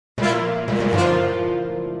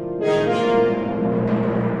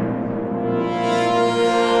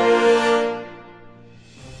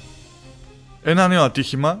Ένα νέο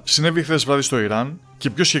ατύχημα συνέβη χθες βράδυ στο Ιράν και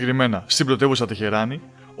πιο συγκεκριμένα στην πρωτεύουσα Τεχεράνη,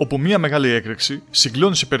 όπου μια μεγάλη έκρηξη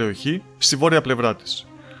συγκλόνισε περιοχή στη βόρεια πλευρά της.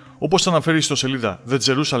 Όπως αναφέρει στο σελίδα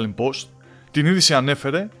Geopolitical, την είδηση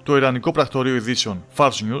ανέφερε το ιρανικό πρακτορείο ειδήσεων Fars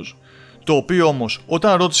News, το οποίο όμως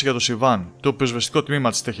όταν ρώτησε για το Συμβάν το πυροσβεστικό τμήμα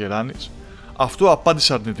της Τεχεράνης, αυτό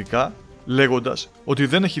απάντησε αρνητικά, λέγοντας ότι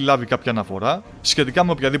δεν έχει λάβει κάποια αναφορά σχετικά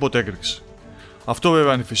με οποιαδήποτε έκρηξη. Αυτό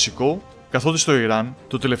βέβαια είναι φυσικό, καθότι στο Ιράν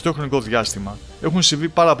το τελευταίο χρονικό διάστημα έχουν συμβεί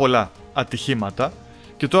πάρα πολλά ατυχήματα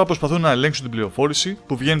και τώρα προσπαθούν να ελέγξουν την πληροφόρηση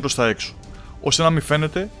που βγαίνει προς τα έξω, ώστε να μην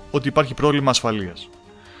φαίνεται ότι υπάρχει πρόβλημα ασφαλείας.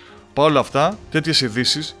 Παρ' όλα αυτά, τέτοιες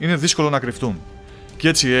ειδήσεις είναι δύσκολο να κρυφτούν, και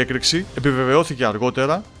έτσι η έκρηξη επιβεβαιώθηκε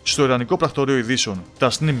αργότερα στο ιρανικό πρακτορείο ειδήσεων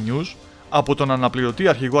Tasnim News από τον αναπληρωτή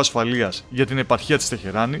αρχηγό ασφαλείας για την επαρχία της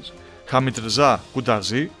Τεχεράνης, Χαμιτρζά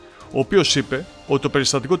Κουνταρζή, ο οποίος είπε ότι το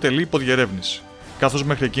περιστατικό τελεί υποδιερεύνηση, καθώς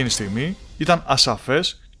μέχρι εκείνη τη στιγμή ήταν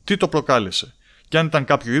ασαφές τι το προκάλεσε και αν ήταν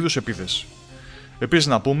κάποιο είδους επίθεση. Επίσης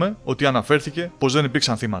να πούμε ότι αναφέρθηκε πως δεν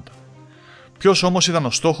υπήρξαν θύματα. Ποιος όμως ήταν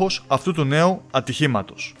ο στόχος αυτού του νέου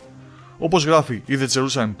ατυχήματος? Όπως γράφει η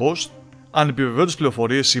Regenerationp, ανεπιβεβαίωτες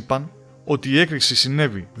πληροφορίες είπαν ότι η έκρηξη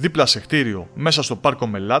συνέβη δίπλα σε κτίριο μέσα στο πάρκο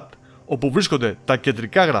Μελάτ, όπου βρίσκονται τα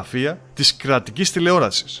κεντρικά γραφεία της κρατικής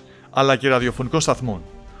τηλεόρασης, αλλά και ραδιοφωνικών σταθμών.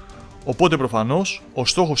 Οπότε προφανώς ο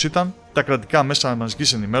στόχος ήταν τα κρατικά μέσα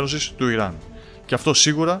μαζικής ενημέρωσης του Ιράν. Και αυτό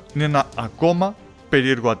σίγουρα είναι ένα ακόμα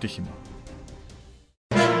περίεργο ατύχημα.